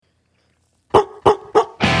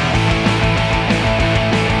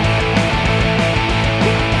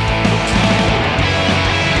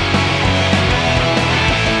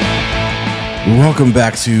Welcome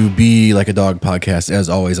back to Be Like a Dog podcast. As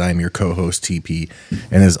always, I am your co-host TP,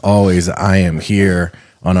 and as always, I am here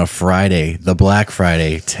on a Friday, the Black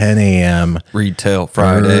Friday, 10 a.m. Retail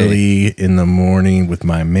Friday, early in the morning with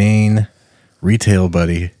my main retail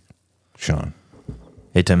buddy, Sean.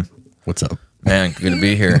 Hey Tim, What's up, man? Good to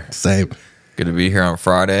be here. Same. Good to be here on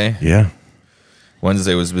Friday. Yeah.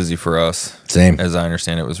 Wednesday was busy for us. Same. As I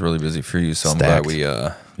understand, it was really busy for you. So Stacked. I'm glad we.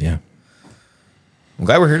 Yeah. I'm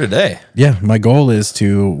glad we're here today. Yeah. My goal is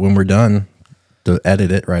to, when we're done, to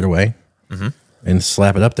edit it right away and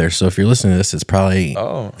slap it up there. So if you're listening to this, it's probably if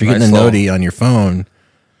you're getting nice a noti on your phone,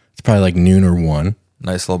 it's probably like noon or 1.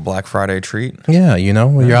 Nice little Black Friday treat. Yeah, you know,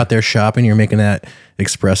 when you're out there shopping, you're making that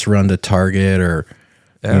express run to Target or,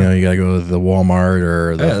 you know, you got to go to the Walmart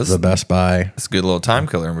or the Best Buy. It's a good little time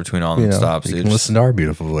killer in between all them stops. You can listen to our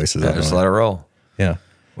beautiful voices. Yeah, just let it roll. Yeah.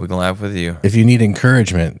 We can laugh with you. If you need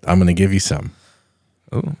encouragement, I'm going to give you some.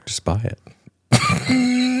 Ooh, Just buy it.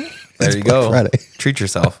 there you go. Friday. Treat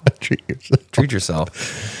yourself. Treat yourself. Treat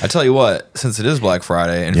yourself. I tell you what, since it is Black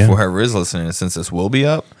Friday, and for whoever is listening, since this will be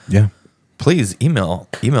up, Yeah. please email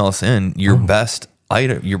us in your best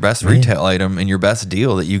item, your best retail item, and your best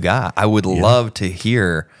deal that you got. I would love to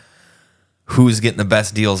hear who's getting the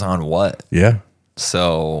best deals on what. Yeah.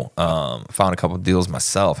 So, found a couple of deals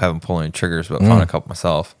myself. Haven't pulled any triggers, but found a couple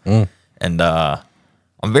myself. And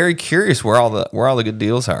I'm very curious where all the good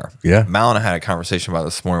deals are. Yeah. Mal and I had a conversation about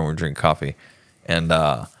this morning when we were drinking coffee, and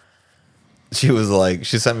she was like,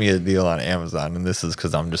 she sent me a deal on Amazon, and this is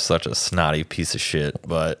because I'm just such a snotty piece of shit,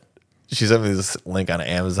 but she sent me this link on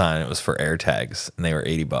Amazon, and it was for AirTags, and they were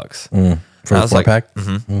 $80. For the 4-pack?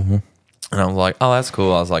 And I was like, oh, that's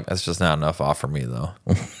cool. I was like, that's just not enough off for me, though.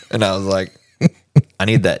 And I was like, I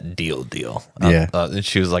need that deal. Yeah. And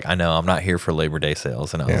she was like, I know, I'm not here for Labor Day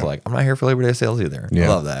sales. And I was like, I'm not here for Labor Day sales either. Yeah. I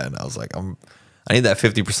love that. And I was like, I need that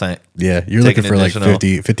 50%. Yeah. You're looking for like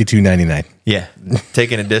 $52.99. Yeah.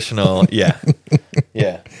 Take an additional. Yeah.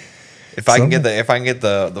 Yeah. If I can get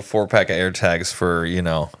the 4-pack of AirTags for, you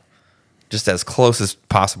know, just as close as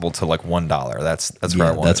possible to like $1. That's where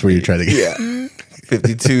I want. That's where you're trying to get. Yeah.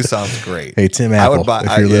 52 sounds great. Hey, Tim Apple,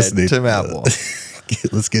 if you're listening. Tim Apple.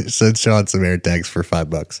 Send Sean some AirTags for $5.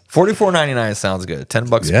 $44.99 sounds good. $10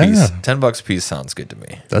 a piece. $10 a piece sounds good to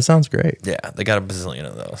me. That sounds great. Yeah, they got a bazillion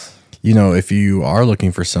of those. You know, if you are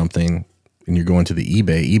looking for something and you're going to the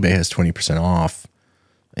eBay has 20% off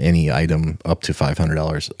any item up to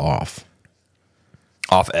 $500 off.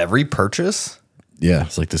 Off every purchase? Yeah,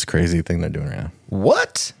 it's like this crazy thing they're doing right now.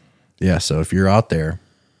 What? Yeah, so if you're out there,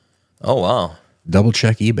 oh wow, double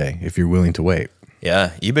check eBay if you're willing to wait.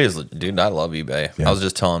 Yeah, eBay's, dude, I love eBay. Yeah. I was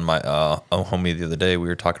just telling my homie the other day, we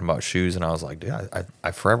were talking about shoes, and I was like, dude,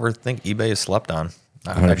 I forever think eBay is slept on.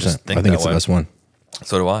 100%. I just think it's the best one.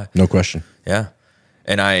 So do I. No question. Yeah.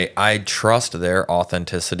 And I trust their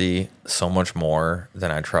authenticity so much more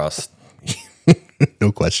than I trust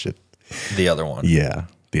No question. the other one. Yeah,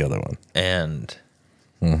 the other one. And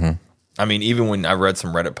I mean, even when I read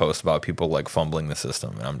some Reddit posts about people like fumbling the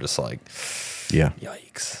system, and I'm just like, Yeah.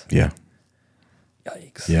 yikes. Yeah.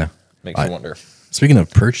 Yikes. Yeah. Makes me wonder. Speaking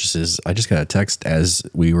of purchases, I just got a text as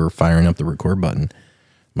we were firing up the record button.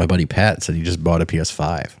 My buddy Pat said he just bought a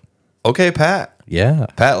PS5. Okay, Pat. Yeah.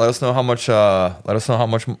 Pat, let us know how much.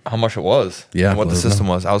 How much it was. Yeah, and what the system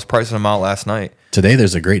was. I was pricing them out last night. Today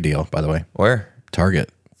there's a great deal, by the way. Where?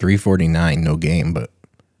 Target, $349, no game, but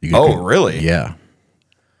you get Oh, really? Yeah.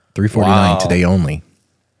 $349 Wow. today only.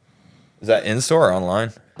 Is that in store or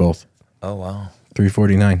online? Both. Oh wow.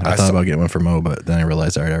 $349. I thought saw- about getting one for Mo, but then I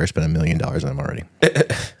realized I already spent $1 million on them already.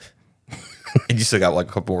 And you still got like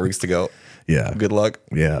a couple more weeks to go. Yeah. Good luck.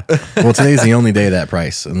 Yeah. Well, today's the only day that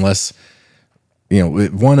price, unless, you know,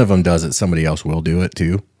 if one of them does it, somebody else will do it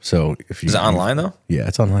too. So if you Is it online though? Yeah,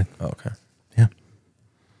 it's online. Oh, okay. Yeah.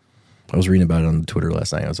 I was reading about it on Twitter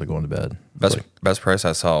last night. I was like going to bed. Best price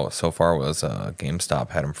I saw so far was GameStop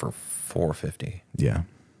had them for $450 Yeah.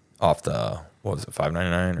 off the, what was it,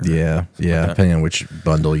 $5.99? Yeah. Yeah. Depending on which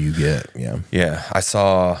bundle you get. Yeah. Yeah, I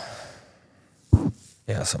saw.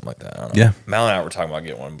 Yeah, something like that. I don't know. Yeah. Mal and I were talking about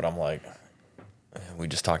getting one, but I'm like, we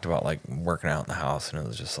just talked about like working out in the house, and it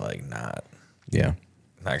was just like not Yeah.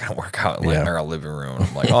 gonna work out like Yeah. in our living room.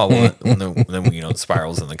 I'm like, oh, well, then we, it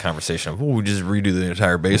spirals in the conversation of, oh, we just redo the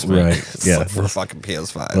entire basement, Right. It's Yeah. like for a fucking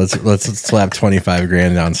PS5. Let's slap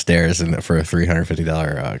 $25,000 downstairs and for a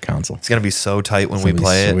 $350 console. It's gonna be so tight when It's we gonna be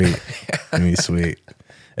play it. sweet. It's gonna be sweet.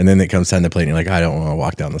 And then it comes time to play, and you're like, I don't want to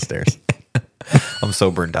walk down the stairs. I'm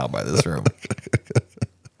so burnt out by this room.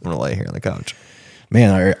 I'm gonna lay here on the couch.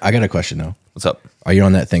 Man, I got a question though. What's up? Are you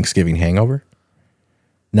on that Thanksgiving hangover?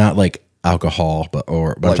 Not like alcohol, but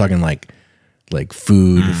I'm talking like like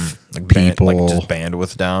food, Like people, like just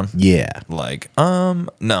bandwidth down. yeah. Like, no,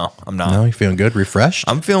 I'm not. No, you feeling good, refreshed?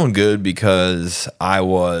 I'm feeling good because I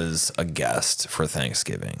was a guest for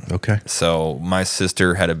Thanksgiving. Okay. So my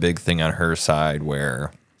sister had a big thing on her side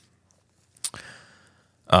where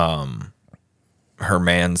her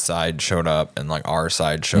man's side showed up and like our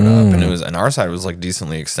side showed up, and our side was like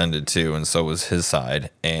decently extended too, and so was his side,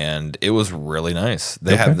 and it was really nice.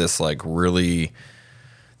 They have this like they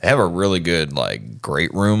have a really good like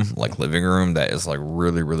great room, like living room that is like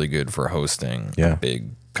really, really good for hosting Yeah. a big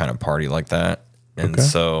kind of party like that. And Okay.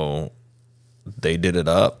 so they did it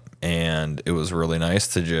up, and it was really nice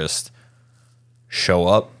to just show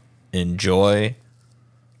up, enjoy,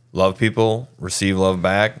 love people, receive love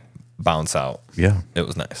back, bounce out. Yeah. It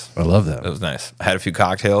was nice. I love that. It was nice. I had a few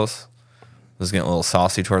cocktails. Was getting a little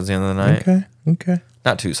saucy towards the end of the night. Okay.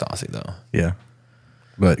 Not too saucy though. Yeah.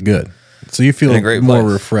 But good. So you feel In a great more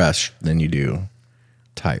place. refreshed than you do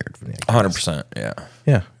tired from the activities. 100%. Yeah.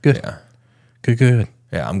 Yeah. Good. Yeah. Good.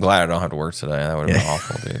 Yeah. I'm glad I don't have to work today. That would have been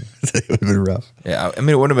awful, dude. It would have been rough. Yeah. I mean,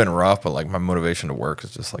 it would have been rough, but like my motivation to work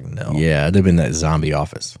is just like, no. Yeah, it'd have been that zombie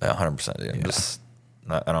office. Yeah, 100%. Dude. I'm just,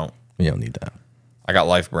 I don't, You don't need that. I got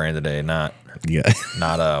life brand today, not Yeah.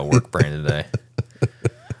 a work brand today.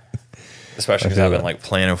 Especially because I've been that. like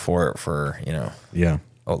planning for it for, Yeah.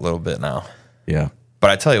 a little bit now. Yeah. But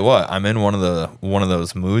I tell you what, I'm in one of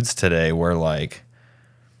those moods today where like,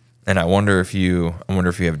 and I wonder if you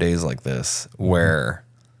have days like this where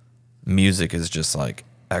music is just like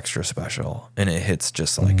extra special and it hits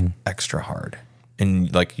just like extra hard,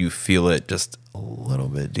 and like you feel it just a little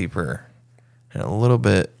bit deeper and a little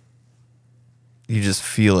bit, you just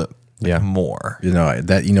feel it Yeah. more. You know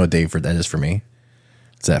what day for that is for me?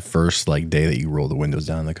 It's that first like day that you roll the windows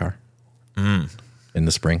down in the car. In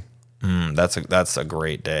the spring. That's a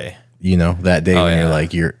great day. You know, that day when yeah. you're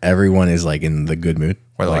like everyone is like in the good mood.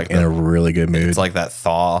 Or like like in a really good mood. It's like that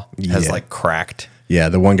thaw has Yeah. like cracked. Yeah,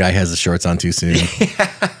 the one guy has the shorts on too soon.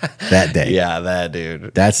 That day. Yeah, that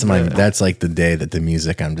dude. That's like the day that the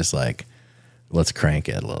music I'm just like, let's crank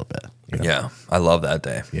it a little bit. You know? Yeah, I love that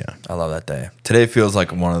day. Yeah. I love that day. Today feels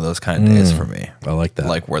like one of those kind of days for me. I like that.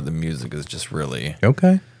 Like where the music is just really,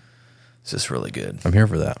 Okay. it's just really good. I'm here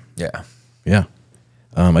for that. Yeah, Yeah.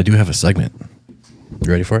 I do have a segment.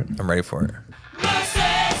 You ready for it? I'm ready for it.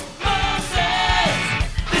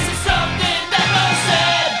 This is something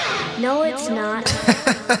that Mo said. No, it's not.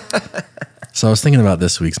 So I was thinking about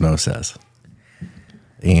this week's Mo Says.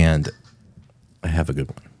 And I have a good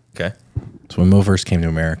one. Okay. So when Mo first came to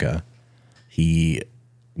America, he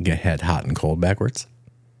had hot and cold backwards.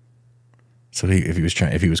 So if he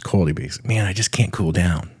was cold, he'd be like, man, I just can't cool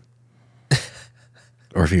down.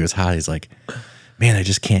 Or if he was hot, he's like, man, I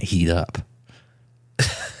just can't heat up.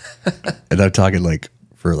 And I'm talking like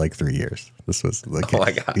for like 3 years. This was like, Oh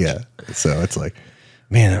my gosh. yeah. So it's like,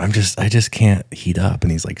 man, I just can't heat up,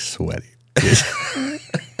 and he's like sweaty.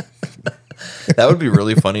 That would be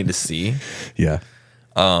really funny to see. Yeah.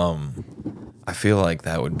 I feel like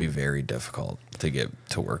that would be very difficult to get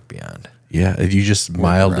to work beyond. Yeah. If you just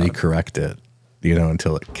mildly around. correct it,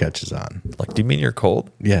 until it catches on. Like, do you mean you're cold?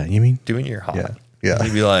 Yeah. You mean? Do you mean you're hot? Yeah. Yeah.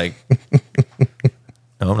 You'd be like,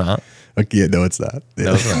 no, I'm not. Okay, yeah, no, it's not.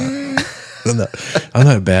 No, it's not. I'm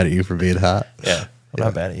not bad at you for being hot. Yeah. I'm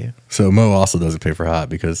not bad at you. So Mo also doesn't pay for hot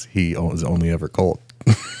because he is only ever cold.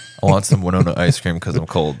 I want some Winona ice cream because I'm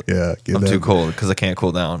cold. Yeah, I'm too cold because I can't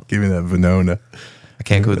cool down. Give me that Venona. I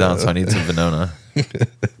can't cool down, so I need some Venona.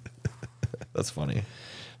 That's funny.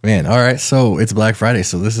 Man, all right. So it's Black Friday,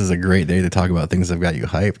 so this is a great day to talk about things that have got you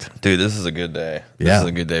hyped. Dude, this is a good day. This Yeah. is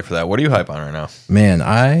a good day for that. What are you hype on right now? Man,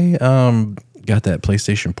 I got that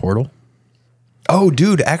PlayStation Portal. Oh,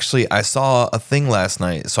 dude, actually, I saw a thing last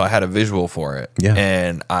night, so I had a visual for it. Yeah.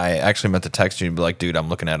 And I actually meant to text you and be like, dude, I'm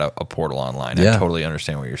looking at a portal online. Yeah. I totally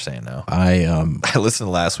understand what you're saying now. I I listened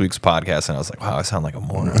to last week's podcast and I was like, wow, I sound like a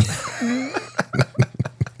moron.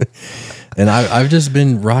 and I've just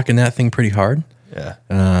been rocking that thing pretty hard. Yeah.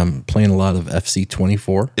 Playing a lot of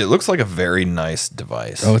FC24. It looks like a very nice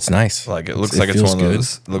device. Oh, it's nice. Like it looks like it's feels one of good.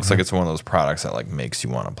 those. It looks like it's one of those products that like makes you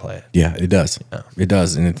want to play it. Yeah, it does. It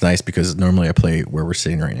does. And it's nice because normally I play where we're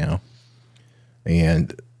sitting right now.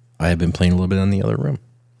 And I have been playing a little bit in the other room,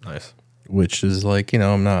 Nice. which is like,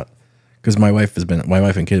 I'm not, because my wife and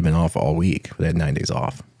kid have been off all week. They had 9 days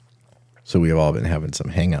off. So we have all been having some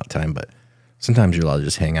hangout time, but sometimes you're allowed to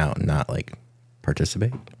just hang out and not like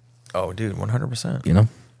participate, Oh, dude, 100%.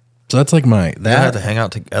 So that's like They have to hang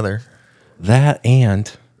out together. that and,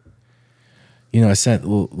 I sent a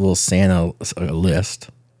little Santa a list.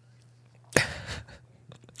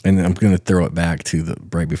 And I'm going to throw it back to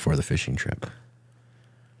right before the fishing trip.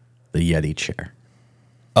 the Yeti chair.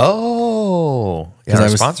 Oh, yeah. 'Cause Our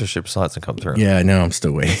I was- sponsorship still hasn't come through. Yeah, no, I'm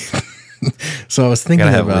still waiting. So I was thinking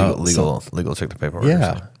Gotta have about legal check the paperwork. or Yeah,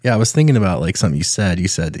 something. yeah. I was thinking about like something you said. You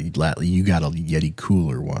said that you got a Yeti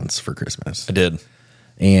cooler once for Christmas, I did.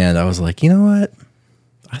 and I was like, you know what?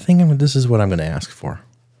 I think this is what I'm going to ask for,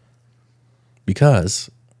 because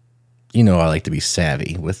I like to be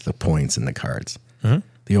savvy with the points and the cards.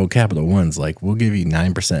 The old Capital One's like, we'll give you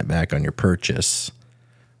 9% back on your purchase,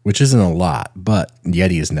 which isn't a lot, but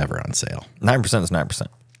Yeti is never on sale. 9% is 9%.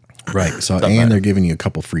 Right. So, and they're giving you a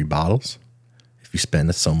couple free bottles if you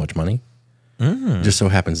spend so much money. Just so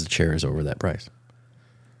happens the chair is over that price.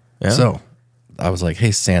 Yeah. So I was like,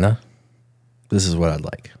 hey, Santa, this is what I'd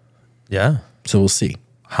like. Yeah. So we'll see.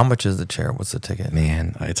 How much is the chair? What's the ticket?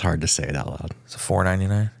 Man, it's hard to say it out loud. It's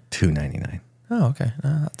 $4.99. $2.99. Oh, okay.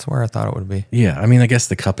 That's where I thought it would be. Yeah. I mean, I guess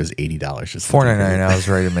the cup is $80. Just $4.99. I was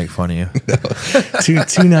ready to make fun of you.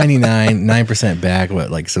 $2.99, 9% back.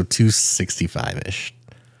 What, like, so $2.65-ish.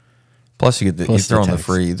 Plus, you get Plus you throw in the the tax.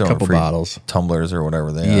 free, Couple bottles. tumblers or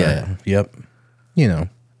whatever they are. Yeah. Yep.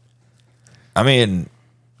 I mean,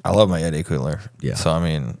 I love my Yeti cooler. Yeah. So I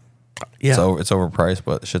mean, Yeah. so it's overpriced,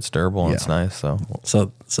 but shit's durable and Yeah. it's nice. So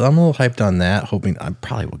So I'm a little hyped on that, hoping I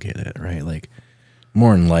probably will get it, right? Like,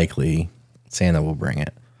 more than likely, Santa will bring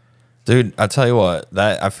it. dude, I tell you what,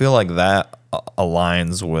 that I feel like that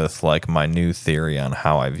aligns with like my new theory on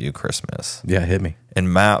how I view Christmas. Yeah, hit me.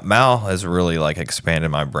 And Mal has really like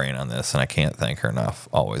expanded my brain on this, and I can't thank her enough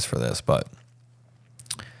always for this. But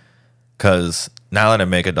because now that I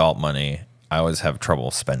make adult money, I always have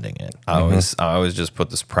trouble spending it. I always just put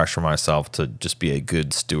this pressure on myself to just be a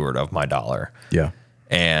good steward of my dollar. Yeah.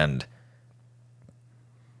 And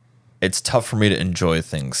it's tough for me to enjoy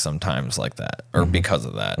things sometimes like that, or because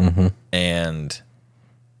of that. And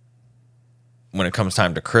when it comes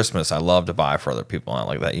time to Christmas, I love to buy for other people and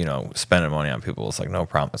like that. Spending money on people is like no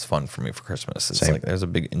problem. It's fun for me for Christmas. It's Same. like there's a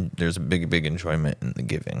big enjoyment in the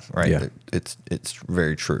giving, right? Yeah. It's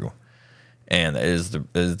very true, and it is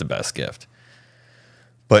the best gift.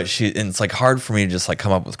 But and it's like hard for me to just like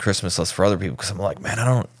come up with Christmas lists for other people because I'm like, man, I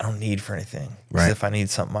don't need for anything. 'Cause Right. if I need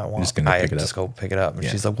something I want, just gonna I pick it just up. go pick it up. And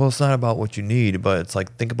Yeah. she's like, well, it's not about what you need, but it's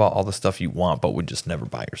like think about all the stuff you want, but would just never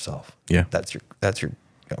buy yourself. Yeah. That's your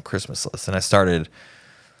Christmas list. And I started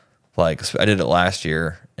like I did it last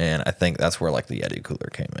year, and I think that's where like the Yeti cooler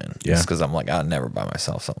came in. Yeah. because I'm like, I'd never buy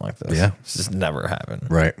myself something like this. Yeah. It's just never happened.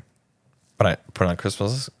 Right. But I put it on Christmas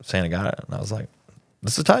list, Santa got it, and I was like,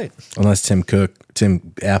 this is tight. Unless Tim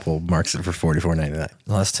Apple marks it for $44.99.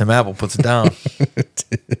 Unless Tim Apple puts it down.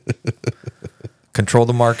 Control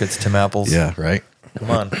the markets, Tim Apples. Yeah, right. Come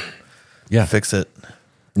on. Yeah. Fix it.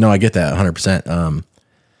 No, I get that 100%.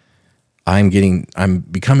 I'm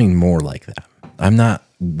becoming more like that. I'm not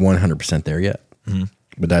 100% there yet,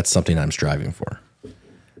 but that's something I'm striving for.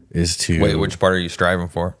 Is to Wait, which part are you striving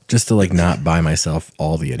for? just to like not buy myself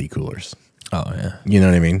all the Yeti coolers. Oh, yeah. You know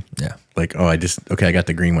what I mean? Yeah. Like, I got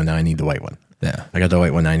the green one, now I need the white one. Yeah. I got the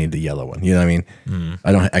white one, now I need the yellow one. You know what I mean?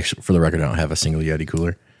 I don't actually, for the record, I don't have a single Yeti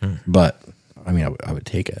cooler, but I mean, I would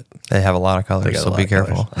take it. They have a lot of colors, They got a so lot be of colors.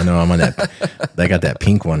 careful. I know I'm on that. They got that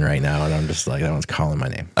pink one right now, and I'm just like, that one's calling my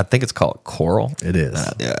name. I think it's called coral. It is.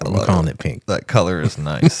 Yeah, I I'm love calling it pink. That color is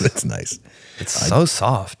nice. It's nice. It's so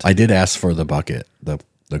soft. I did ask for the bucket, the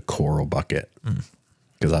coral bucket,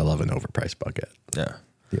 because I love an overpriced bucket. Yeah.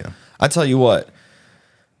 Yeah. I tell you what,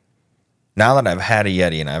 now that I've had a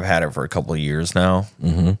Yeti and I've had it for a couple of years now,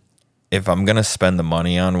 if I'm going to spend the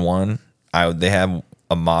money on one, they have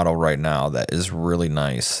a model right now that is really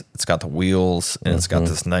nice. It's got the wheels and it's got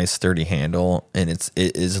this nice sturdy handle, and it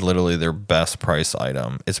is literally their best price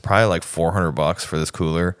item. It's probably like $400 for this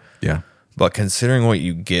cooler. Yeah. But considering what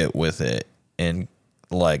you get with it, and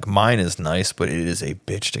like mine is nice, but it is a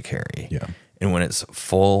bitch to carry. Yeah. And when it's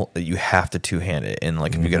full, you have to two-hand it. And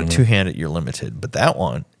like if you got to two-hand it, you're limited. But that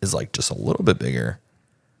one is like just a little bit bigger,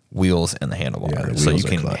 wheels and the handlebar. Yeah, the so you wheels are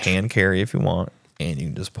can clutch. hand carry if you want, and you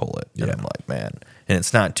can just pull it. And Yeah. I'm like, man. And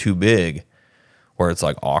it's not too big where it's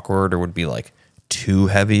like awkward or would be like too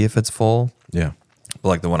heavy if it's full. Yeah. But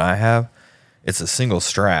like the one I have, it's a single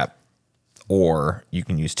strap, or you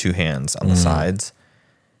can use two hands on the sides,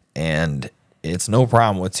 and it's no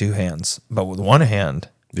problem with two hands. But with one hand,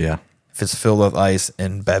 Yeah. if it's filled with ice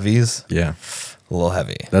and bevies, Yeah. a little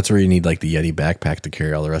heavy. That's where you need like the Yeti backpack to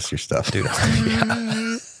carry all the rest of your stuff. Dude,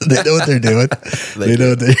 They know what they're doing. they know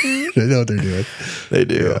what they're doing. they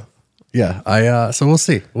do. Yeah. So we'll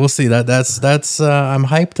see. That's I'm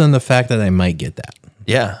hyped on the fact that I might get that.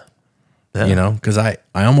 Yeah. You know, because I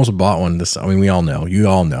almost bought one. I mean, we all know. You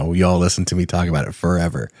all know. You all listen to me talk about it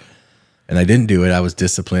forever. And I didn't do it. I was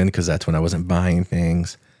disciplined because that's when I wasn't buying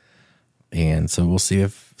things. and so we'll see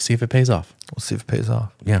if it pays off. We'll see if it pays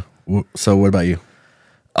off. Yeah. So what about you?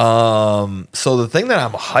 So the thing that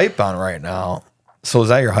I'm hype on right now. So is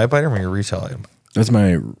that your hype item or your retail item? That's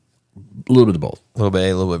my little bit of both. A little bit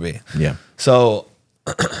A, a little bit B. Yeah. So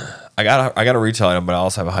I got a retail item, but I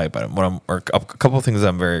also have a hype item. Or a couple of things that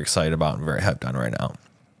I'm very excited about and very hyped on right now.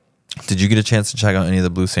 Did you get a chance to check out any of the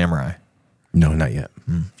Blue Samurai? No, not yet.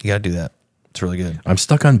 You got to do that. It's really good. I'm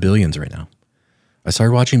stuck on Billions right now. I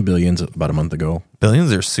started watching Billions about a month ago.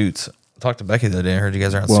 Billions are Suits. I talked to Becky the other day. I heard you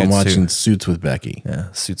guys are on Well, Suits I'm watching too. Suits with Becky.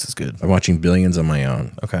 Yeah, Suits is good. I'm watching Billions on my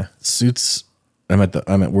own. Okay. Suits.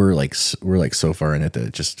 We're like so far in it that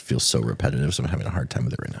it just feels so repetitive. So I'm having a hard time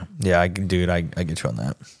with it right now. Yeah, I get you on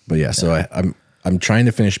that. But yeah, so I'm trying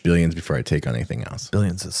to finish Billions before I take on anything else.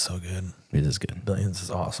 Billions is so good. It is good. Billions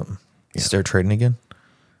is awesome. You start trading again?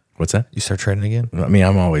 What's that? You start trading again? I mean,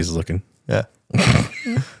 I'm always looking. Yeah.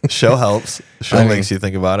 Show helps. Show makes you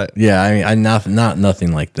think about it. Yeah, I mean, I not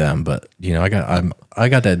nothing like them, but you know, I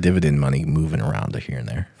got that dividend money moving around here and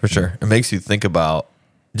there. For sure. It makes you think about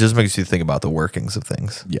the workings of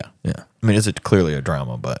things. Yeah, Yeah. I mean, it's clearly a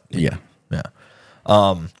drama, but yeah. yeah.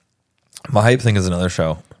 My hype thing is another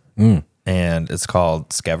show. And it's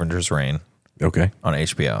called Scavenger's Reign Okay. on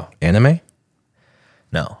HBO. Anime.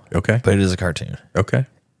 No. Okay. But it is a cartoon. Okay.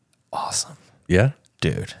 Awesome. Yeah.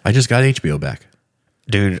 Dude. I just got HBO back.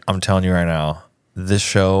 Dude, I'm telling you right now, this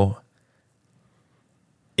show,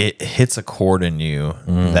 it hits a chord in you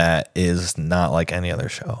that is not like any other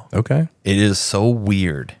show. Okay. It is so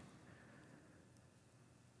weird.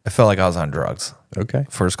 I felt like I was on drugs Okay.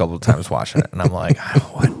 first couple of times watching it. And I'm like,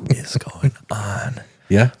 what is going on?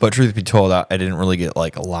 Yeah. But truth be told, I didn't really get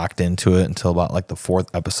like locked into it until about like the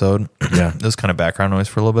fourth episode. Yeah. This kind of background noise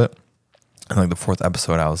for a little bit. And like the fourth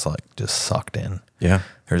episode, I was like just sucked in. Yeah.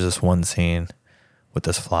 There's this one scene with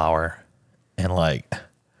this flower, and like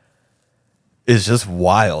it's just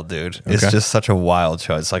wild, dude. It's Okay. just such a wild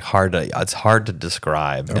show. It's like hard to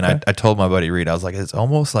describe. And Okay. I told my buddy Reed, I was like, it's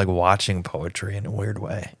almost like watching poetry in a weird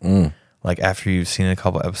way. Like after you've seen a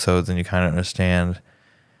couple episodes and you kind of understand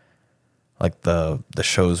like the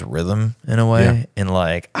show's rhythm in a way. Yeah. And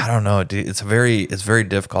like, I don't know, dude, it's very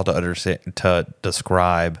difficult to understand, to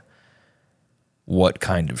describe what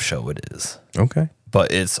kind of show it is. Okay.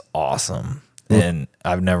 But it's awesome. And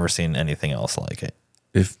I've never seen anything else like it.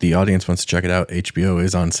 If the audience wants to check it out, HBO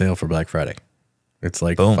is on sale for Black Friday. It's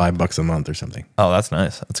like Boom. $5 a month or something. Oh, that's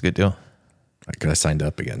nice. That's a good deal. Because I signed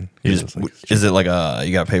up again. You It just, was like- is it like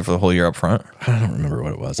you got to pay for the whole year up front? I don't remember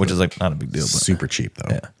what it was. Which but is like not a big deal, but super cheap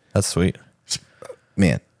though. yeah, that's sweet.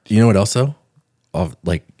 Man, you know what else though?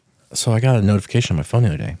 So I got a notification on my phone the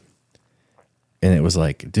other day, and it was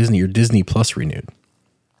like your Disney Plus renewed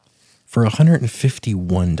for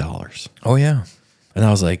 $151. Oh yeah. And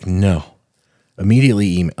I was like, no.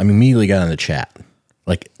 Immediately got on the chat,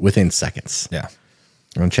 like within seconds. Yeah.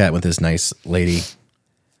 I'm on chat with this nice lady,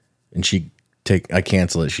 and I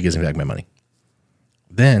cancel it. She gives me back my money.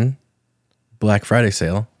 Then, Black Friday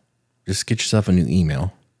sale, just get yourself a new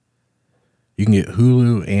email. You can get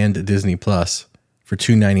Hulu and Disney Plus for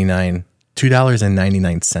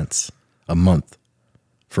 $2.99 a month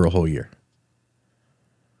for a whole year.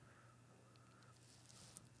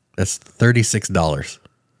 That's $36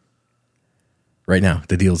 right now.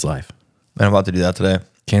 The deal's live. And I'm about to do that today.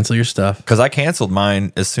 Cancel your stuff. Because I canceled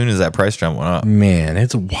mine as soon as that price jump went up. Man,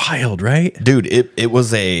 it's wild, right? Dude, it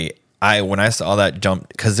was when I saw that jump,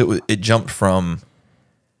 because it jumped from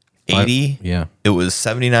 80. Yeah. It was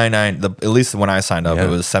 $79.9. At least when I signed up, Yeah. it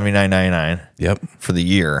was $79.99 Yep. for the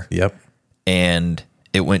year. Yep. And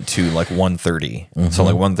it went to like $130. So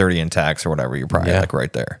like $130 in tax or whatever, you're probably Yeah. like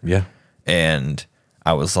right there. Yeah. And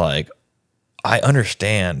I was like, I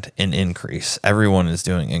understand an increase. Everyone is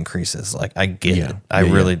doing increases. Like I get Yeah. it. I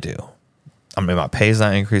Yeah, really do. I mean, my pay's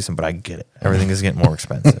not increasing, but I get it. Everything is getting more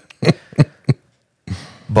expensive.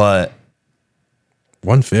 But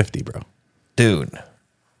 $150, bro. dude,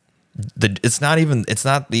 it's not even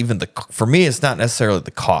for me, it's not necessarily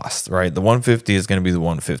the cost, right? The 150 is going to be the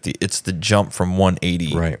 150. It's the jump from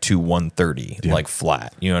 180 Right. to 130, Yeah. like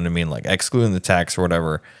flat. You know what I mean? Like excluding the tax or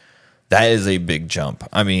whatever. That is a big jump.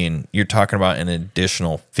 I mean, you're talking about an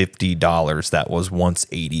additional $50 that was once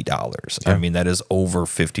 $80. I mean, that is over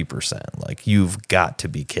 50%. Like, you've got to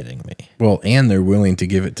be kidding me. Well, and they're willing to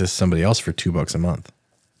give it to somebody else for $2 a month.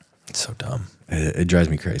 It's so dumb. It drives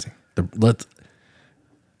me crazy.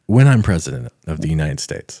 When I'm president of the United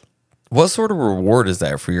States, What sort of reward is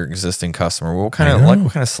that for your existing customer? What kind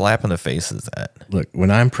of slap in the face is that? look,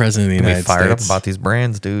 when I'm president of the Get me United fired States, up about these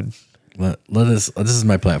brands, dude. this is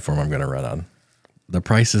my platform I'm going to run on. The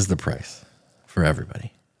price is the price for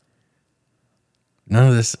everybody. None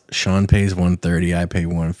of this. Sean pays $130. I pay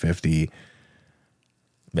 $150.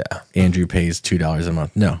 Yeah, Andrew pays $2 a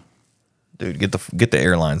month. No, dude, get the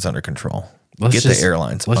airlines under control. let's The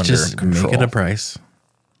airlines Let's under just control. make it a price.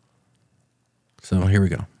 So here we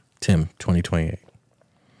go. Tim, 2028.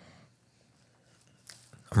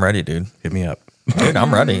 I'm ready, dude. Hit me up. Dude,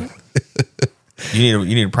 I'm ready. You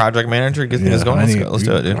need a project manager? Get things going. Let's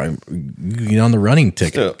do it, dude. Get on the running Let's do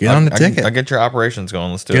ticket. it. Get on the ticket. I get your operations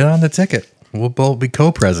going. Let's do Get it. on the ticket. We'll both be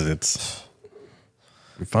co-presidents.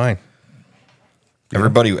 We're fine.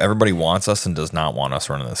 Everybody wants us and does not want us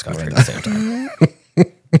running this country at the same time.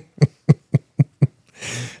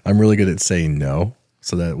 I'm really good at saying no,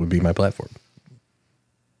 so that would be my platform.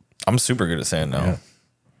 I'm super good at saying no. Yeah.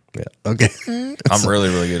 Yeah. Okay. I'm really,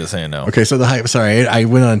 really good at saying no. Okay. So the hype. Sorry, I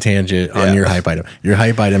went on a tangent on Yeah. your hype item. Your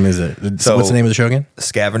hype item is So- what's the name of the show again?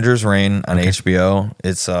 Scavenger's Reign on HBO.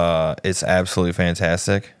 It's absolutely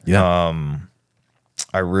fantastic. Yeah.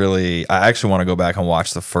 I actually want to go back and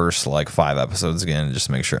watch the first like 5 episodes again, just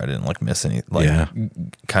to make sure I didn't like miss any, like Yeah.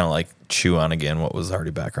 kind of like chew on again what was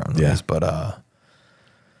already background noise. Yeah. But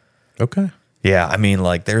Okay. yeah, I mean,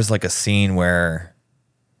 like there's like a scene where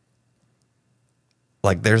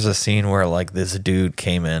this dude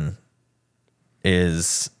came in,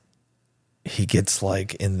 he gets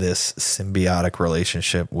like in this symbiotic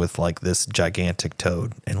relationship with like this gigantic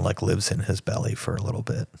toad and like lives in his belly for a little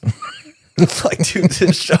bit. Like, dude,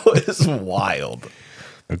 this show is wild.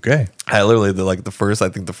 Okay. I literally the first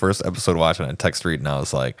episode watching, I text Reed and I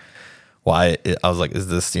was like, I was like, is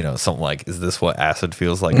this, something like, is this what acid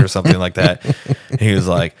feels like or something like that? And he was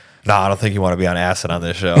like, no, I don't think you want to be on acid on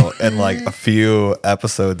this show. And like a few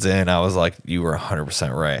episodes in, I was like, you were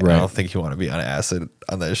 100% right. I don't think you want to be on acid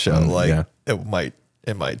on this show. It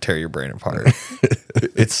might tear your brain apart.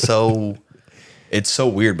 It's so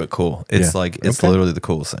weird, but cool. It's it's literally the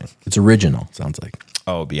coolest thing. It's original. Sounds like.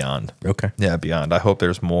 Oh, beyond. Okay. Yeah, beyond. I hope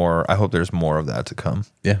there's more of that to come.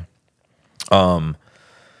 Yeah.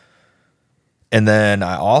 And then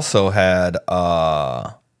I also had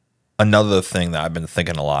another thing that I've been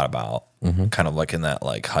thinking a lot about, kind of like in that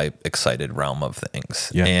like hype, excited realm of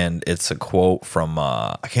things. Yeah. And it's a quote from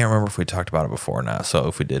I can't remember if we talked about it before or not. So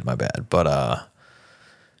if we did, my bad. But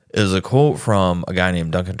it was a quote from a guy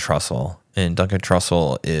named Duncan Trussell. And Duncan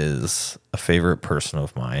Trussell is a favorite person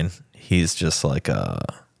of mine. He's just like not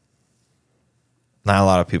a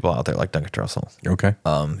lot of people out there like Duncan Trussell. Okay.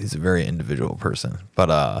 He's a very individual person, but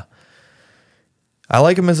I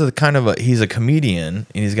like him as he's a comedian and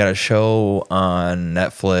he's got a show on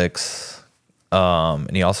Netflix.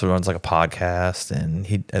 And he also runs like a podcast and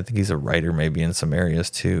I think he's a writer maybe in some areas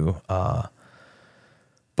too.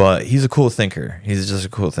 But he's a cool thinker. He's just a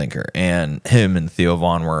cool thinker. And him and Theo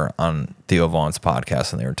Vaughn were on Theo Vaughn's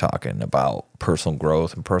podcast and they were talking about personal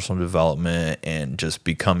growth and personal development and just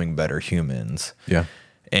becoming better humans. Yeah.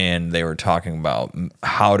 And they were talking about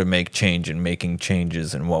how to make change and making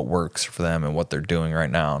changes and what works for them and what they're doing right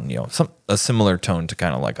now. And, a similar tone to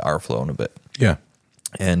kind of like our flow in a bit. Yeah.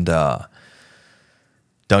 And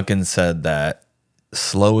Duncan said that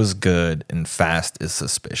slow is good and fast is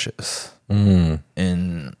suspicious.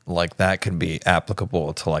 And like that can be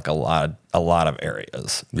applicable to like a lot of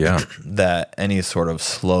areas. Yeah. That any sort of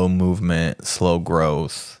slow movement, slow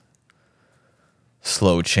growth,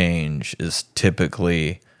 slow change is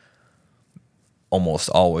typically almost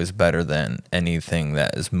always better than anything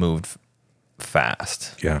that is moved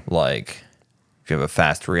fast. Yeah. Like if you have a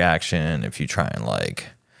fast reaction, if you try and like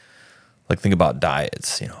think about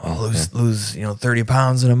diets, lose 30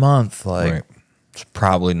 pounds in a month, like Right. it's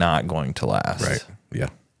probably not going to last. Right. Yeah.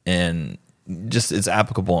 And just it's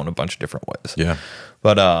applicable in a bunch of different ways. Yeah.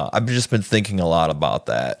 But I've just been thinking a lot about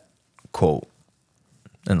that quote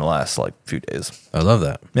in the last like few days. I love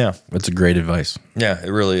that. Yeah. That's a great advice. Yeah,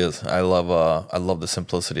 it really is. I love the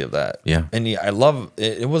simplicity of that. Yeah. And I love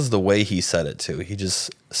it was the way he said it too. He just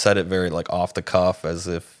said it very like off the cuff as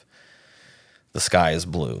if the sky is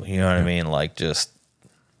blue. You know what I mean? Like just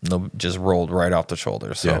rolled right off the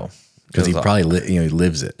shoulder. So because he probably he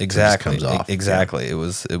lives it. exactly It just comes off. exactly. It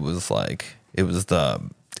was like it was the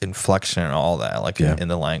inflection and all that. Like in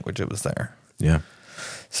the language, it was there. Yeah.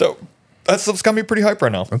 So that stuff's got me pretty hype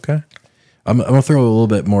right now. Okay. I'm gonna throw a little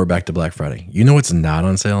bit more back to Black Friday. You know what's not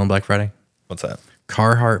on sale on Black Friday? What's that?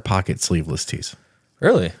 Carhartt pocket sleeveless tees.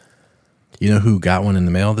 Really? You know who got one in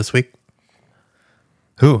the mail this week?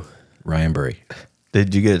 Who? Ryan Burry.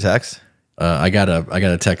 Did you get a text? I got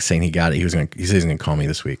a text saying he got it. He said he's gonna call me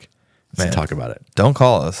this week to Man. talk about it. Don't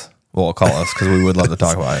call us. Well, call us because we would love to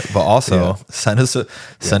talk about it. But also send us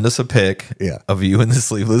a pic Yeah. of you in the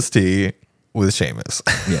sleeveless tee with Seamus.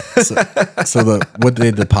 Yeah. So what day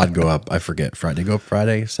did the pod go up? I forget. Friday. Go up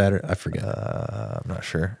Friday, Saturday. I forget. I'm not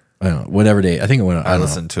sure. I don't know. Whatever day. I think it went up. I don't know.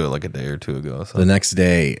 listened to it like a day or two ago. So The next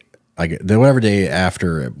day, whatever day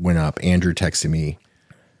after it went up, Andrew texted me.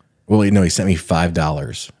 Well, he sent me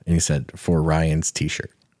 $5 and he said for Ryan's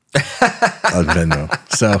t-shirt on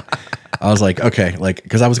Venmo. So I was like, okay,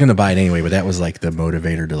 because I was going to buy it anyway, but that was like the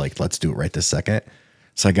motivator to let's do it right this second.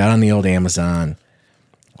 So I got on the old Amazon,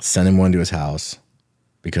 sent him one to his house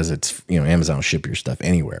because it's, Amazon will ship your stuff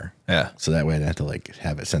anywhere. yeah. So that way I'd have to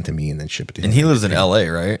have it sent to me and then ship it to him. And he lives in LA,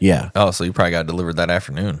 right? Yeah. Oh, so you probably got it delivered that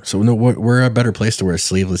afternoon. So no, we're a better place to wear a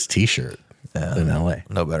sleeveless t-shirt than LA.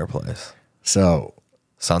 No better place. So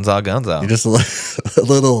Sun's out, guns out. just a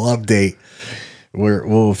little update.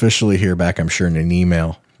 We'll officially hear back, I'm sure, in an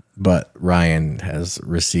email. But Ryan has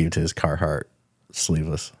received his Carhartt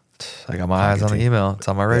sleeveless. I got my eyes on the email. It's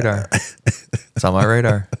on my radar. It's on my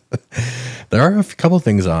radar. There are a couple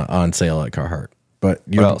things on sale at Carhartt, but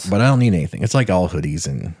What else? But I don't need anything. It's like all hoodies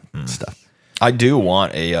and stuff. I do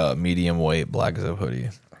want a medium weight black zip hoodie.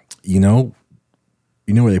 You know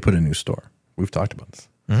where they put a new store? We've talked about this.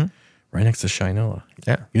 Right next to Shinola.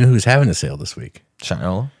 Yeah. You know who's having a sale this week?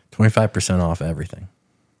 Shinola? 25% off everything.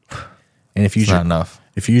 And if you It's not enough.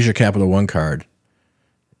 If you use your Capital One card,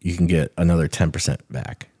 you can get another 10%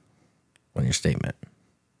 back on your statement.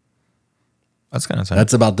 That's kind of sad.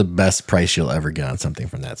 That's about the best price you'll ever get on something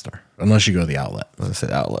from that store, unless you go to the outlet. I was going to say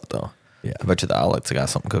the outlet, though. Yeah. I bet you the outlet's got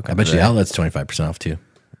something cooking. I bet you today. the outlet's 25% off too.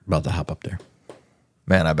 About to hop up there.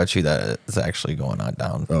 Man, I bet you that is actually going on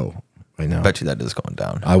down. Oh, I know. I bet you that is going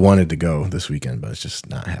down. I wanted to go this weekend, but it's just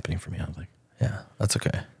not happening for me. I was like, Yeah, that's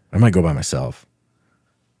okay. I might go by myself.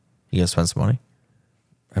 You going to spend some money?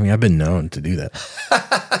 I mean, I've been known to do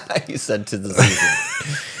that. You said 'tis the season.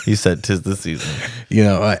 You said 'tis the season. You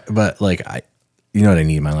know what I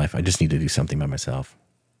need in my life? I just need to do something by myself.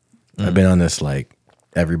 I've been on this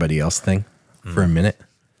everybody else thing for a minute.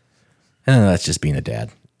 And that's just being a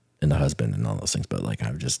dad and a husband and all those things. But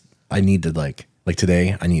I need to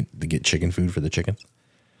today, I need to get chicken food for the chickens.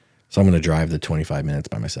 So I'm going to drive the 25 minutes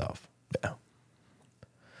by myself.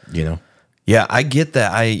 Yeah. Yeah, I get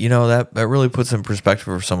that. That really puts in perspective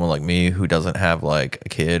for someone like me who doesn't have a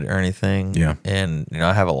kid or anything. Yeah. And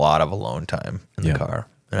I have a lot of alone time in Yeah. the car.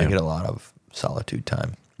 And I get a lot of solitude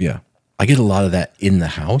time. Yeah. I get a lot of that in the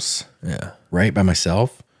house, Yeah. right, by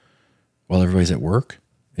myself while everybody's at work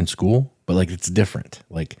in school. But it's different.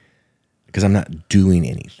 Because I'm not doing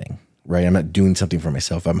anything, right? I'm not doing something for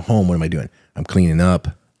myself. I'm home. What am I doing? I'm cleaning up.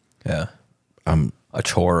 Yeah. A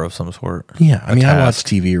chore of some sort. Yeah. I mean, I watch task.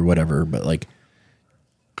 TV or whatever, but I'm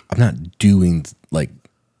not doing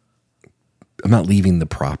I'm not leaving the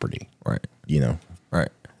property, Right. Yeah.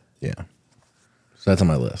 So that's on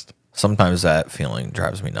my list. sometimes that feeling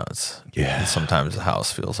drives me nuts. Yeah. And sometimes the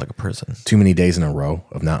house feels like a prison. Too many days in a row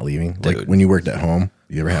of not leaving. Dude. When you worked at home,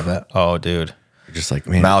 you ever have that? Oh, dude. You're just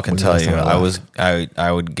man. Mal can when's the tell last you, time left?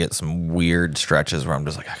 I would get some weird stretches where I'm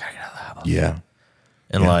just like, I gotta get out of the house. Yeah.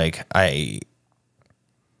 And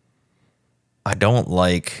I don't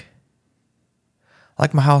like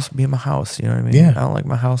my house being my house. You know what I mean? Yeah. I don't like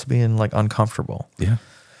my house being uncomfortable. Yeah.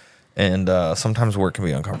 And sometimes work can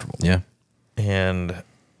be uncomfortable. Yeah. And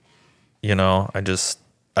yes,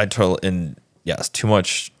 too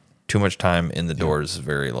much time in the doors is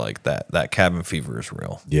very that cabin fever is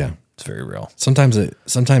real. Yeah. It's very real. Sometimes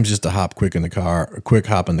just a quick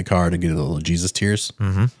hop in the car to get a little Jesus tears.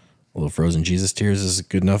 Mm-hmm. A little frozen Jesus tears is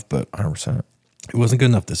good enough, but 100%. it wasn't good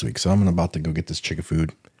enough this week. So I'm about to go get this chicken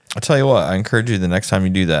food. I'll tell you what, I encourage you the next time you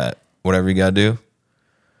do that, whatever you gotta do,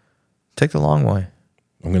 take the long way.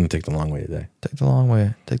 I'm going to take the long way today. Take the long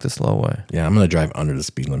way. Take the slow way. Yeah, I'm going to drive under the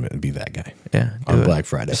speed limit and be that guy Yeah. do on it. Black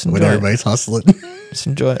Friday Just when enjoy it. everybody's hustling. Just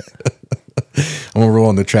enjoy it. I'm going to roll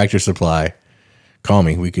on the Tractor Supply. Call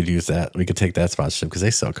me. We could use that. We could take that sponsorship because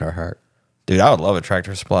they sell Carhartt. Dude, I would love a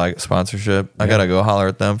Tractor Supply sponsorship. I gotta go holler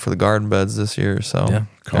at them for the garden beds this year. So Yeah,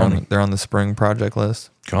 call me. they're on the spring project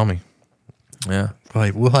list. Call me. Yeah.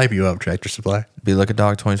 We'll hype you up, Tractor Supply. Be like a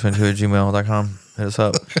dog 2022@gmail.com. Hit us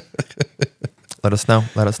up. Let us know.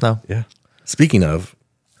 Let us know. Yeah. Speaking of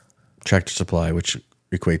Tractor Supply, which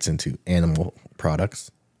equates into animal products,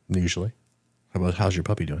 usually. How's your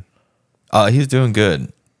puppy doing? He's doing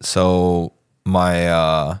good. So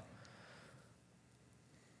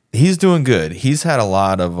he's doing good. He's had a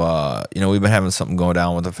lot of we've been having something going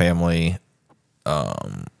down with the family,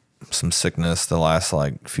 some sickness the last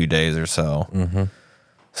few days or so. Mm-hmm.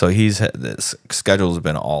 So this schedule's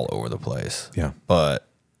been all over the place. Yeah. But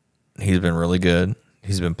he's been really good.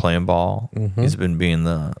 He's been playing ball. He's been being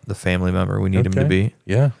the family member we need him to be.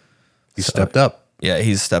 Yeah. He stepped up. Yeah,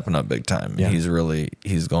 he's stepping up big time. Yeah. He's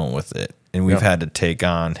going with it. And we've Yeah. had to take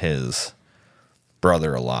on his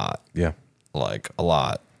brother a lot. Yeah. Like a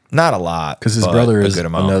lot. Not a lot. Because his but brother a is good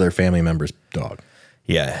amount. another family member's dog.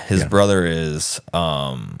 Yeah, his Yeah. brother is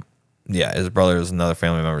his brother is another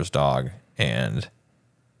family member's dog, and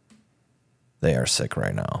they are sick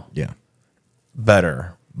right now. Yeah.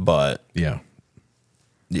 Better, but Yeah.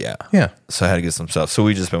 yeah. Yeah. So I had to get some stuff. So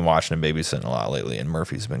we just been watching and babysitting a lot lately, and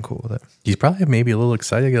Murphy's been cool with it. He's probably maybe a little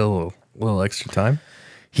excited to get a little extra time.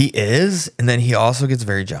 He is, and then he also gets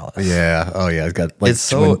very jealous. Yeah. Oh yeah. He's got like It's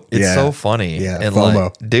so funny. Yeah. And FOMO.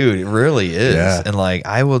 like, dude, it really is. Yeah. And like,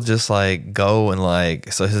 I will just like go and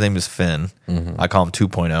like, so his name is Finn. I call him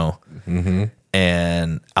 2.0.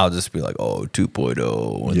 And I'll just be like, oh,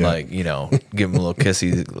 2.0. And Yeah. like, you know, give him a little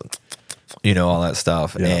kissy, you know, all that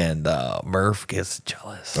stuff. Yeah. And Murph gets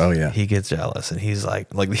jealous. Oh, yeah. He gets jealous. And he's like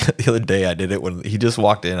the other day I did it when he just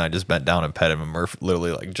walked in. I just bent down and pet him. And Murph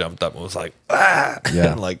literally like jumped up and was like, ah.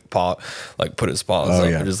 Yeah. And like put his paws Oh, up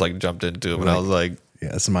yeah. and just like jumped into him. And I was like,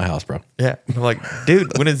 Yeah. This is my house, bro. yeah. I'm like,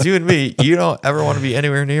 dude, when it's you and me, you don't ever want to be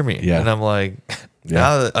anywhere near me. Yeah. And I'm like, Yeah.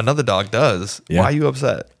 now that another dog does, Yeah. why are you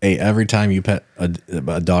upset? Hey, every time you pet a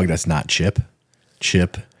dog that's not Chip,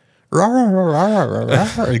 rah, rah, rah, rah, rah,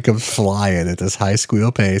 rah, rah, it comes flying at this high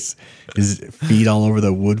squeal pace. His feet all over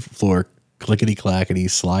the wood floor, clickety clackety,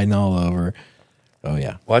 sliding all over. Oh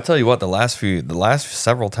yeah, Well, I tell you what, the last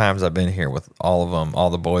several times I've been here with all of them,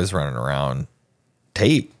 all the boys running around,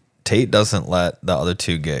 Tate doesn't let the other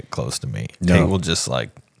two get close to me. No.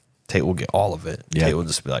 Tate will get all of it. Yeah. Tate will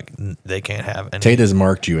just be like, they can't have any. Tate has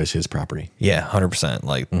marked you as his property. Yeah, 100%.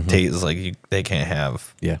 Like Tate is like, they can't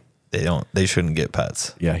have. Yeah, They shouldn't get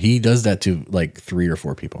pets. yeah. He does that to like 3 or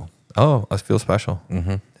 4 people. Oh, I feel special.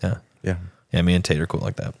 Mm-hmm. Yeah. Yeah, Yeah, me and Tate are cool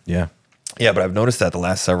like that. yeah, Yeah, but I've noticed that the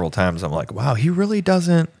last several times. I'm like, wow, he really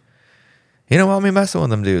doesn't. He don't want me messing with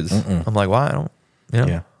them dudes. I'm like, why? I don't. You know,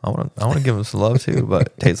 Yeah. I want to give him some love too.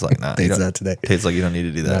 But Tate's like, nah. you Tate's don't- not today. Tate's like, you don't need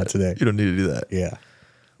to do that. Not today. You don't need to do that. yeah,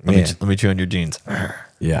 Let me chew on your jeans.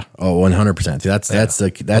 yeah. Oh, 100%. That's the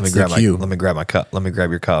cue. Let me grab my cuff. Let me grab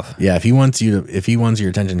your cuff. Yeah, if he wants your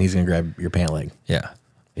attention, he's gonna grab your pant leg. Yeah,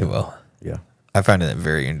 he will. Yeah, I find it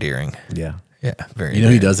very endearing. yeah. Yeah, very. You know,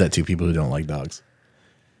 he endearing. does that to people who don't like dogs.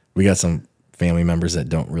 We got some family members that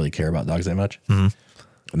don't really care about dogs that much.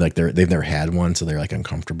 Mm-hmm. Like they've never had one, so they're like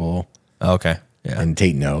uncomfortable. Oh, okay. Yeah. And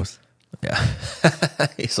Tate knows Yeah.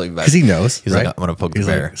 He's like, because he knows. He's right? like, I'm gonna poke He's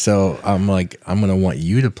the bear. like, so I'm gonna want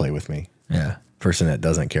you to play with me. Yeah. Person that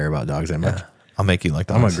doesn't care about dogs that much. I'll make you like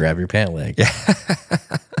dogs. I'm gonna grab your pant leg. Yeah,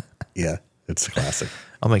 yeah. It's a classic.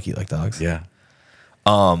 I'll make you like dogs. Yeah.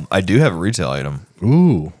 I do have a retail item.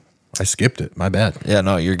 Ooh, I skipped it. My bad. Yeah,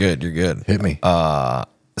 no, you're good. You're good. Hit me.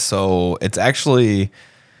 So it's actually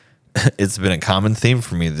it's been a common theme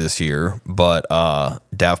for me this year, but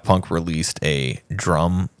Daft Punk released a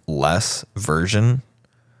drum-less version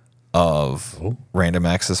of Random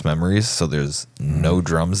Access Memories. So there's no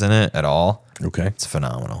drums in it at all. Okay. It's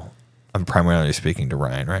phenomenal. I'm primarily speaking to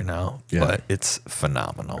Ryan right now, Yeah. but it's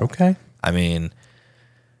phenomenal. Okay. I mean,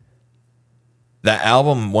 that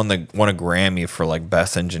album won a Grammy for like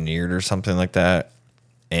best engineered or something like that.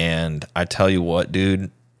 And I tell you what, dude,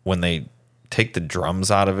 when they take the drums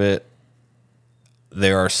out of it,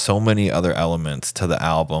 there are so many other elements to the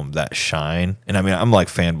album that shine. And I mean, I'm like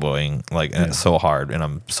fanboying, like, and it's so hard, and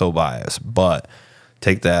I'm so biased. But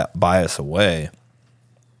take that bias away,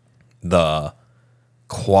 the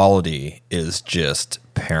quality is just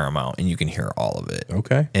paramount, and you can hear all of it.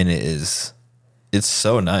 Okay. And it's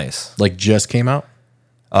so nice. Like just came out.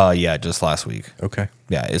 Yeah, just last week. Okay.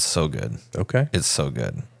 Yeah, it's so good. Okay. It's so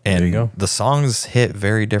good. And you go. the songs hit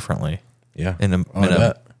very differently Yeah. in a I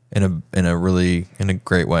bet. in a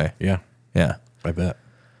great way. Yeah. Yeah. I bet.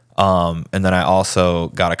 And then I also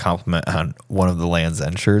got a compliment on one of the Land's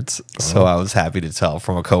End shirts. So I was happy to tell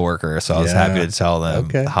from a coworker. So I was Yeah. happy to tell them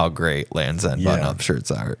Okay. how great Land's End Yeah. button-up shirts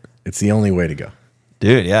are. It's the only way to go.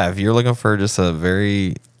 Dude, yeah, if you're looking for just a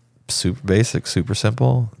very super basic, super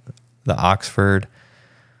simple, the Oxford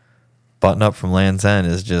button-up from Land's End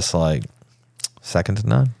is just like second to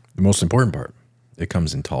none. The most important part, it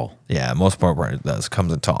comes in tall. Yeah, most important part it does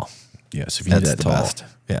comes in tall. Yes, if you need That's that the tall, best.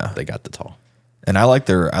 Yeah. they got the tall. And I like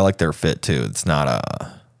their fit too. It's not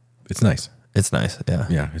It's nice. it's nice. Yeah.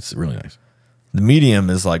 Yeah, it's really nice. The medium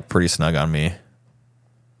is like pretty snug on me.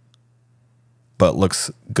 But looks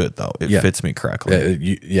good though. It Yeah. fits me correctly.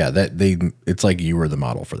 It's like you were the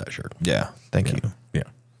model for that shirt. Yeah. Thank you. Yeah.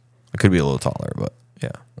 I could be a little taller, but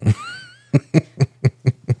yeah.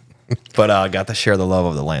 But I got to share the love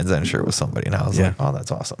of the Land's End shirt with somebody, and I was Yeah. like, "Oh,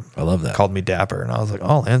 that's awesome." I love that. Called me dapper, and I was like,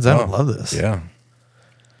 "Oh, Land's End, I love this." Yeah.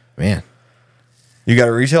 Man. You got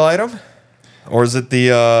a retail item, or is it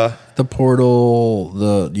the portal,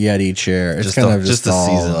 the Yeti chair? It's just the all,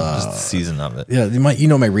 season, just the season of it? Yeah, you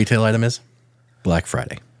know what my retail item is? Black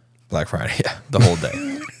Friday. Black Friday, yeah, the whole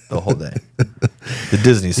day, the whole day. The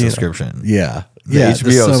Disney subscription, Yeah, The yeah. HBO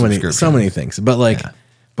there's subscription. so many things, but like,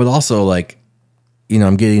 but also like, you know,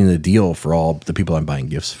 I'm getting the deal for all the people I'm buying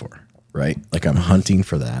gifts for, right? Like I'm hunting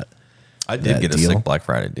for that. I did that get a deal. sick Black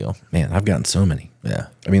Friday deal. Man, I've gotten so many. Yeah,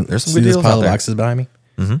 I mean, there's some see good this deals pile out of there. boxes behind me.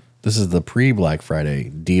 Mm-hmm. This is the pre-Black Friday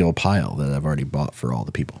deal pile that I've already bought for all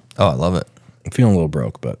the people. Oh, I love it. I'm feeling a little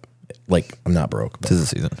broke, but like I'm not broke. But Tis the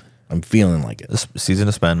season. I'm feeling like it. This season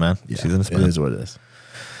to spend, man. Yeah, Season to it spend. is what it is.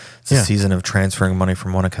 It's a season of transferring money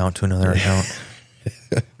from one account to another account.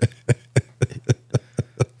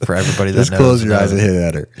 For everybody that Just knows. close your eyes and hit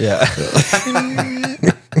at her. Yeah.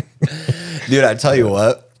 Dude, I tell you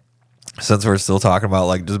what, since we're still talking about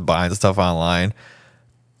like just buying stuff online,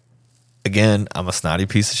 again, I'm a snotty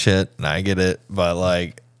piece of shit and I get it, but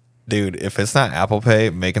like, dude, if it's not Apple Pay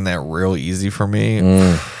making that real easy for me,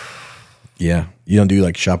 Yeah, you don't do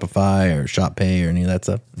like Shopify or Shop Pay or any of that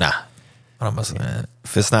stuff. nah. I don't mess with that.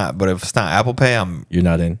 If it's not Apple Pay, You're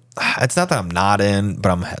not in. it's not that I'm not in, but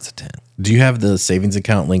I'm hesitant. Do you have the savings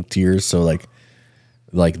account linked to yours? So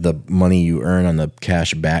like the money you earn on the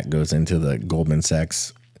cash back goes into the Goldman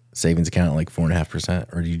Sachs savings account, like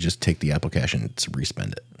 4.5%, or do you just take the Apple Cash and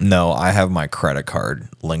respend it? No, I have my credit card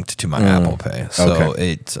linked to my Apple Pay. So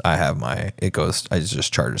Okay. it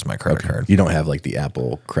just charges my credit card. You don't have like the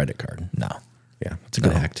Apple credit card. No. Yeah, it's a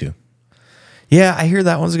good hack too. Yeah, I hear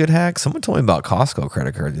that one's a good hack. Someone told me about Costco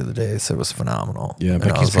credit card the other day. They said it was phenomenal. Yeah, And I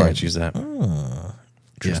Becky's was parents use that.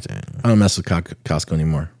 interesting. I don't mess with Costco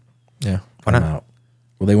anymore. Yeah. Why I'm not? out.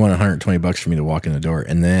 Well, they want $120 for me to walk in the door,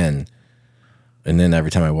 and then every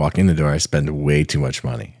time I walk in the door, I spend way too much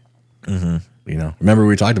money. Mm-hmm. You know, remember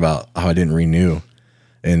we talked about how I didn't renew,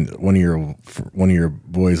 and one of your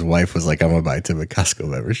boys' wife was like, "I'm gonna buy Tim a Costco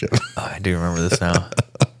membership." Oh, I do remember this now.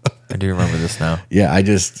 Yeah, I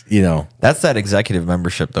just That's that executive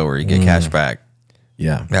membership though, where you get cash back.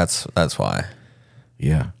 yeah, That's why.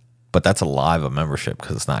 yeah, But that's a lie of a membership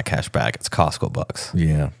because it's not cash back. It's Costco bucks.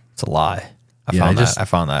 yeah. It's a lie. Yeah, I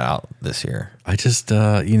found that out this year. I just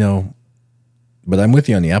but I'm with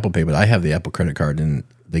you on the Apple Pay, but I have the Apple credit card and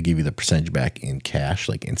they give you the percentage back in cash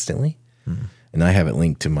like instantly. And I have it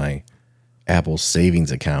linked to my Apple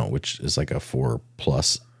savings account, which is like a 4+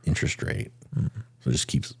 interest rate. So it just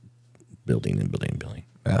keeps building and building and building.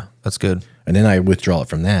 Yeah, that's good. And then I withdraw it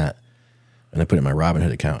from that and I put it in my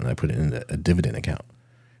Robinhood account and I put it in a dividend account.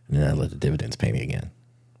 And then I let the dividends pay me again.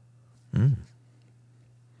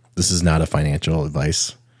 This is not a financial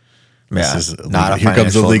advice. Yeah, This is not a here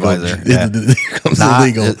comes the financial legal. advisor. Yeah. Here comes Not- the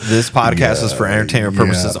legal. This podcast is for entertainment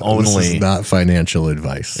purposes This only. is not financial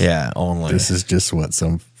advice. Yeah, only. This is just what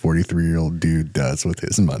some 43-year-old dude does with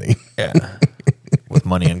his money. Yeah, with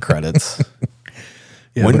money and credits.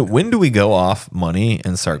 Yeah, when do we go off money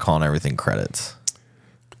and start calling everything credits?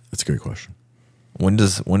 that's a great question. When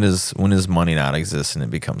does money not exist and it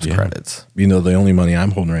becomes credits? You know, the only money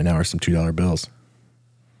I'm holding right now are some $2 bills.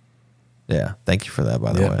 Yeah, thank you for that,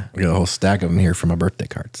 by the way. I got a whole stack of them here for my birthday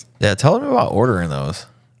cards. Yeah, tell them about ordering those.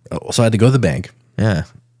 Oh, so I had to go to the bank. Yeah,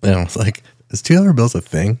 And I was like, is $2 bills a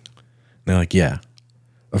thing? And they're like, yeah.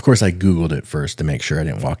 Of course, I Googled it first to make sure I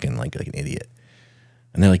didn't walk in like an idiot.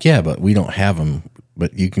 And they're like, yeah, but we don't have them.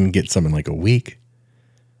 But you can get some in like a week.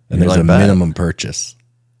 And You're there's like, a bet. minimum purchase.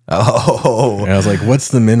 Oh, And I was like, what's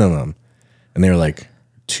the minimum? And they were like,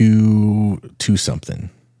 two something.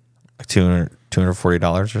 like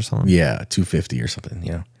 $240 or something. Yeah, $250 or something,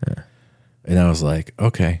 Yeah. And I was like,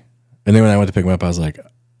 okay. And then when I went to pick them up, I was like,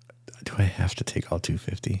 do I have to take all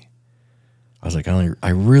 $250? I was like, I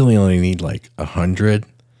really only need like 100,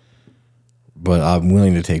 but I'm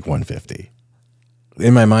willing to take $150.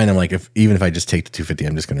 In my mind, I'm like, even if I just take the $250,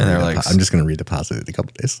 I'm just gonna redeposit it in a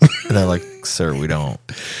couple days. And they're like, sir, we don't.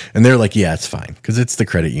 And they're like, yeah, it's fine because it's the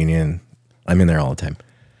credit union. I'm in there all the time.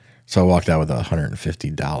 So I walked out with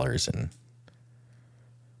 $150 and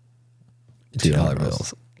 $2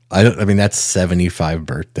 bills. I mean, that's 75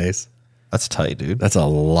 birthdays. That's tight, dude. That's a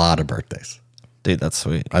lot of birthdays. Dude, that's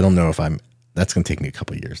sweet. I don't know if that's going to take me a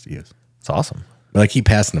couple of years to use. It's awesome. But I keep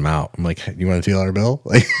passing them out. I'm like, you want a $2 bill?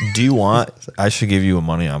 Like, Do you want? I should give you a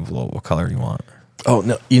money envelope. What color do you want? oh,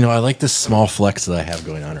 no. I like this small flex that I have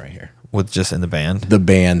going on right here. With just in the band. The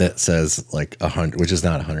band that says like 100, which is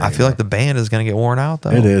not 100. I feel like the band is gonna get worn out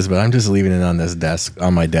though. it is, but I'm just leaving it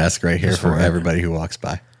on my desk right here Just for forever. everybody who walks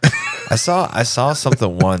by. I saw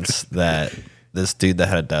something once that this dude that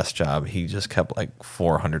had a desk job, he just kept like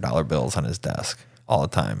 $400 bills on his desk all the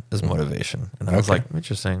time is motivation. And I was Okay. like,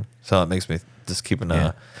 interesting. So it makes me just keeping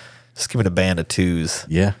a band of twos.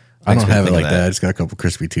 Yeah. I Makes don't me have it think like of that. that. I just got a couple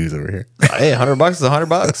crispy twos over here. Hey, $100 is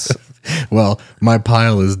 $100. Well, my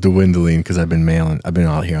pile is dwindling because I've been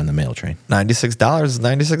out here on the mail train. $96 is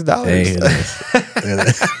 $96. Hey, it is. It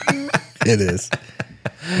is. It is.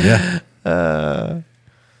 Yeah.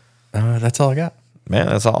 That's all I got. Man,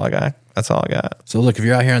 that's all I got. That's all I got. So look, if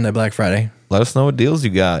you're out here on that Black Friday, Let us know what deals you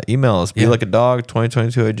got. Email us, Yeah.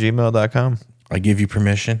 belikeadog2022@gmail.com. I give you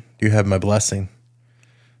permission. You have my blessing.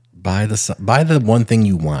 Buy the one thing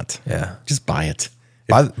you want. Yeah. Just buy it.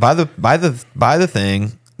 Buy the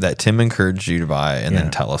thing that Tim encouraged you to buy, and Yeah.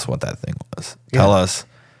 then tell us what that thing was. Yeah. Tell us,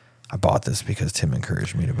 I bought this because Tim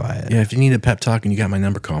encouraged me to buy it. Yeah, if you need a pep talk and you got my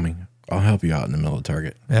number, call me. I'll help you out in the middle of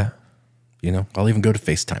Target. Yeah. You know, I'll even go to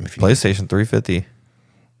FaceTime if you need. PlayStation 350.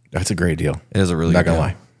 That's a great deal. It is a really Not good gonna deal.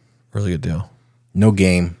 lie. Really good deal. No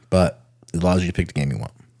game, but it allows you to pick the game you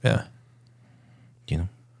want. Yeah. You know?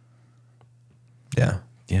 Yeah.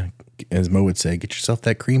 Yeah. As Mo would say, get yourself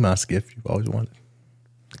that Cremas gift you've always wanted.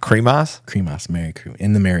 Cremas Cremas, Merry Cremas.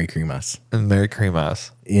 In the Merry Cremas. and Merry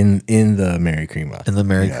Cremas. In the Merry Cremas. And the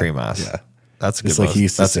Merry Yeah, Cremas. Yeah. That's a good Just like Mo. he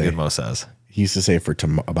used to That's say. a good Mo says. He used to say for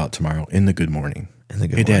about tomorrow, in the good morning. In the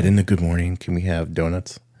good Hey, Dad, morning. in the good morning, can we have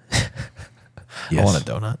donuts? I Yes. want a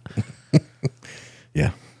donut.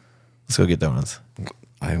 Yeah. Let's go get donuts.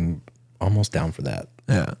 I'm almost down for that.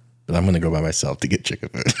 Yeah. But I'm going to go by myself to get chicken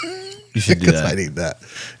food. You should do Because that. I need that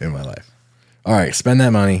in my life. All right. Spend that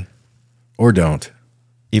money or don't.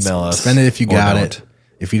 Email us. Spend it if you or got don't. it.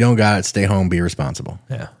 If you don't got it, stay home, be responsible.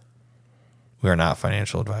 Yeah. We are not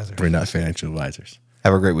financial advisors. We're not financial advisors.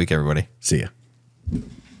 Have a great week, everybody. See ya.